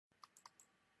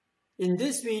In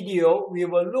this video, we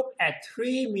will look at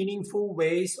three meaningful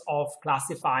ways of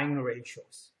classifying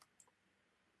ratios.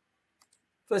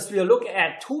 First, we'll look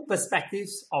at two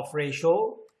perspectives of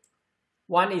ratio.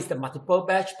 One is the multiple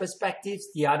batch perspectives,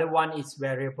 the other one is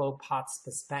variable parts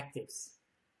perspectives.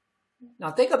 Now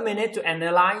take a minute to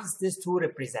analyze these two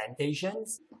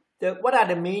representations. What are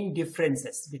the main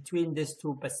differences between these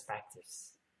two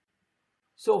perspectives?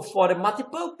 So for the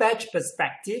multiple batch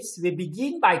perspectives, we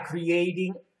begin by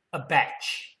creating a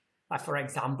batch. Like for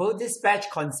example, this batch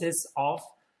consists of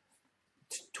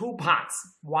two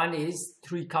parts. One is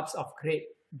 3 cups of grape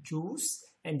juice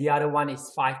and the other one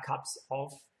is 5 cups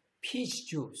of peach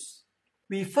juice.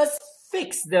 We first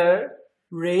fix the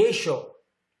ratio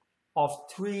of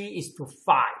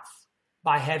 3:5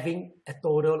 by having a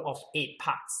total of 8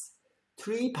 parts.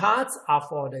 3 parts are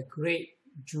for the grape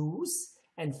juice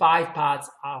and 5 parts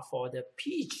are for the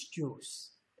peach juice.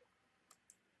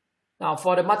 Now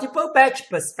for the multiple batch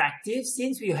perspective,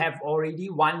 since we have already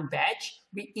one batch,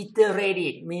 we iterate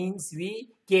it, means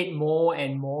we get more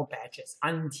and more batches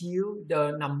until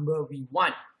the number we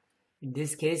want. In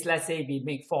this case, let's say we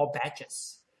make 4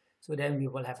 batches. So then we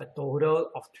will have a total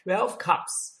of 12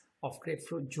 cups of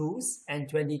grapefruit juice and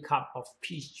 20 cups of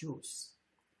peach juice.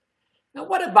 Now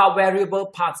what about variable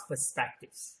parts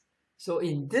perspectives? So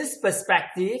in this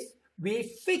perspective, we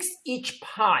fix each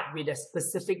part with a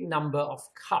specific number of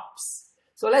cups.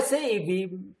 So let's say if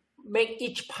we make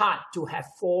each part to have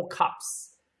 4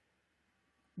 cups,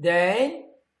 then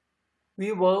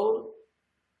we will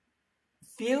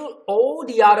fill all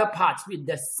the other parts with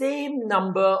the same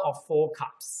number of 4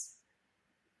 cups.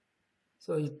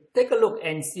 So you take a look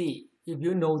and see if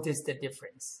you notice the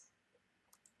difference.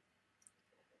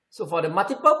 So for the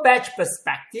multiple batch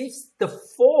perspectives, the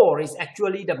 4 is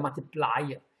actually the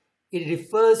multiplier. It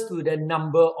refers to the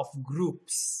number of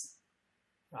groups,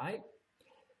 right?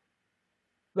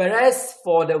 Whereas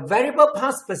for the variable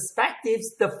parts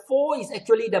perspectives, the 4 is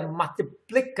actually the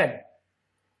multiplicand.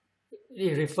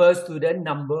 It refers to the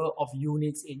number of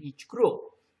units in each group.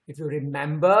 If you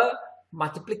remember,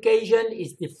 multiplication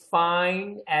is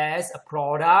defined as a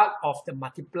product of the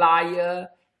multiplier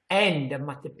and the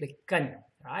multiplicand,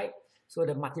 right? So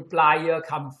the multiplier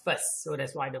comes first. So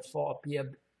that's why the 4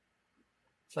 appears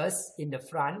first in the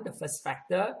front, the first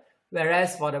factor.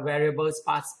 Whereas for the variable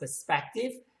parts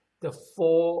perspective, the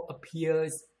 4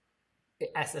 appears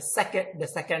as the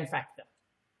second factor.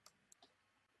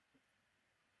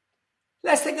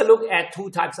 Let's take a look at two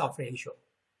types of ratio.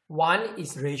 One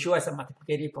is ratio as a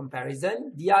multiplicative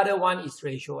comparison. The other one is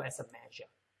ratio as a measure.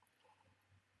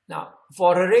 Now,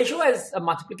 for a ratio as a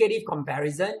multiplicative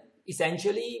comparison,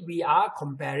 essentially we are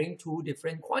comparing two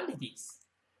different quantities.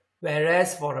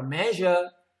 Whereas for a measure,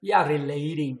 we are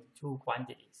relating two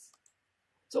quantities.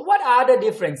 So what are the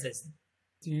differences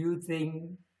do you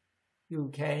think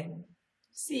you can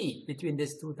see between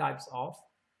these two types of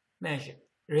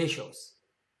ratios?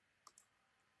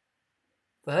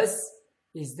 First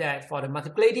is that for the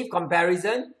multiplicative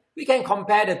comparison, we can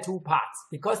compare the two parts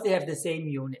because they have the same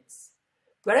units.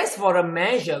 Whereas for a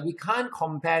measure, we can't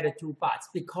compare the two parts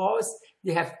because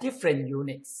they have different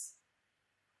units.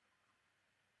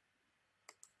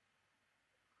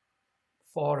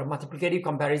 For a multiplicative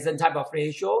comparison type of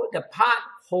ratio, the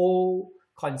part-whole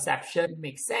conception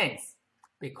makes sense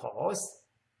because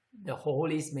the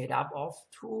whole is made up of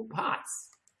 2 parts.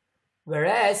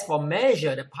 Whereas for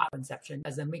measure, the part conception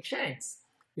doesn't make sense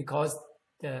because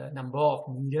the number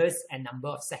of meters and number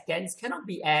of seconds cannot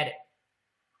be added.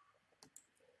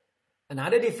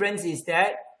 Another difference is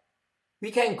that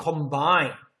we can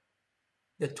combine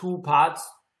the 2 parts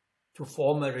to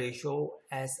form a ratio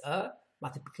as a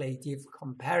multiplicative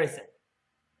comparison.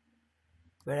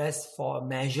 Whereas for a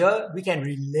measure, we can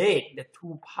relate the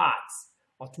 2 parts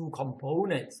or 2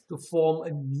 components to form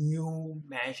a new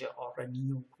measure or a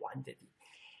new quantity.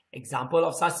 Example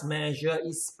of such measure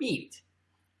is speed,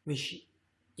 which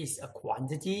is a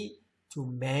quantity to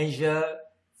measure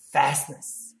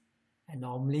fastness. And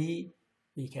normally,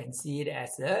 we can see it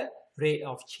as a rate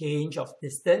of change of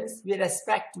distance with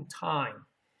respect to time.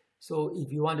 So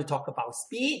if you want to talk about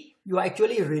speed, you are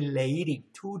actually relating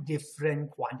 2 different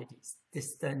quantities,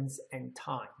 distance and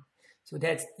time. So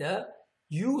that's the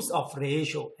use of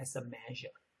ratio as a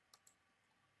measure.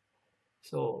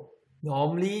 So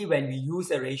normally when we use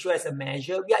a ratio as a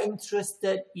measure, we are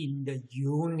interested in the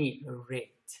unit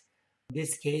rate. In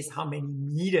this case, how many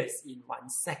meters in 1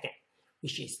 second,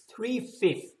 which is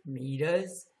 3/5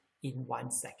 meters in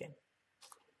 1 second.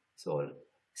 So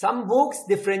some books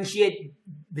differentiate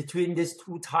between these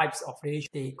two types of ratio.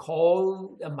 They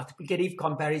call a multiplicative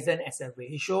comparison as a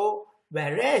ratio,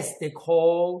 whereas they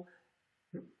call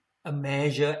a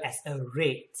measure as a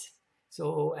rate.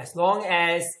 So as long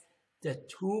as the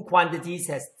two quantities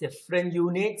has different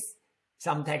units,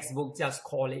 some textbooks just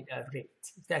call it a rate.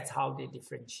 That's how they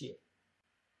differentiate.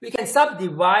 We can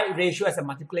subdivide ratio as a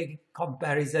multiplicative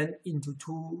comparison into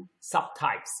two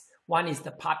subtypes. One is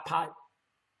the part-part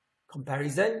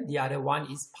comparison. The other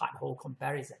one is part-whole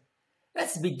comparison.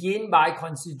 Let's begin by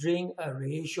considering a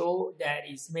ratio that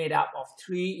is made up of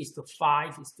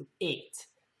 3:5:8.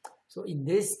 So in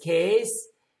this case,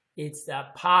 it's the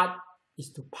part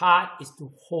is to part is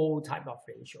to whole type of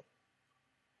ratio.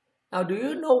 Now, do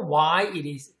you know why it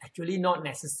is actually not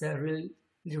necessarily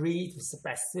to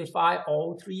specify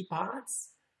all three parts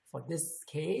for this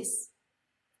case?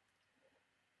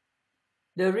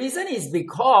 The reason is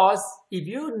because if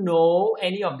you know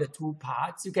any of the two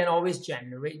parts, you can always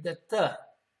generate the third,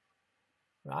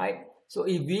 right? So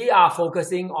if we are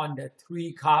focusing on the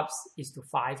 3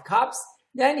 cups:5 cups,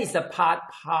 then it's a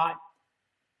part-part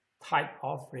type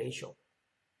of ratio.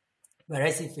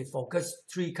 Whereas if we focus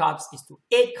 3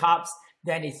 cups:8 cups,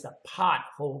 then it's a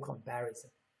part-whole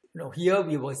comparison. Here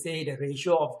we will say the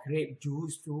ratio of grape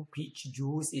juice to peach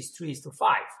juice is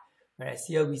 3:5. Whereas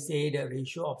here we say the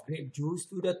ratio of grape juice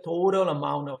to the total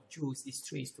amount of juice is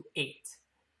 3:8.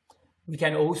 We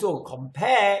can also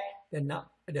compare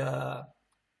the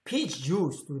peach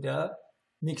juice to the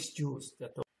mixed juice.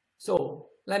 So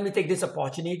let me take this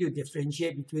opportunity to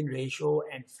differentiate between ratio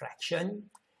and fraction.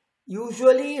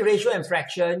 Usually ratio and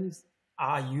fractions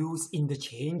are used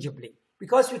interchangeably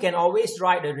because we can always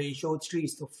write the ratio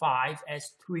 3:5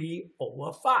 as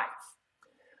 3/5.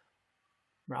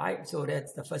 Right? So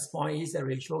that's the first point, is a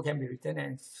ratio can be written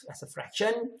as a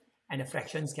fraction and the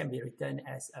fractions can be written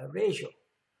as a ratio.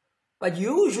 But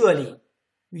usually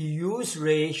we use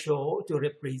ratio to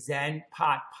represent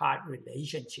part-part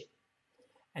relationship.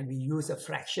 And we use a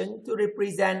fraction to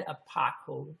represent a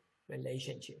part-whole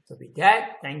relationship. So with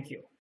that, thank you.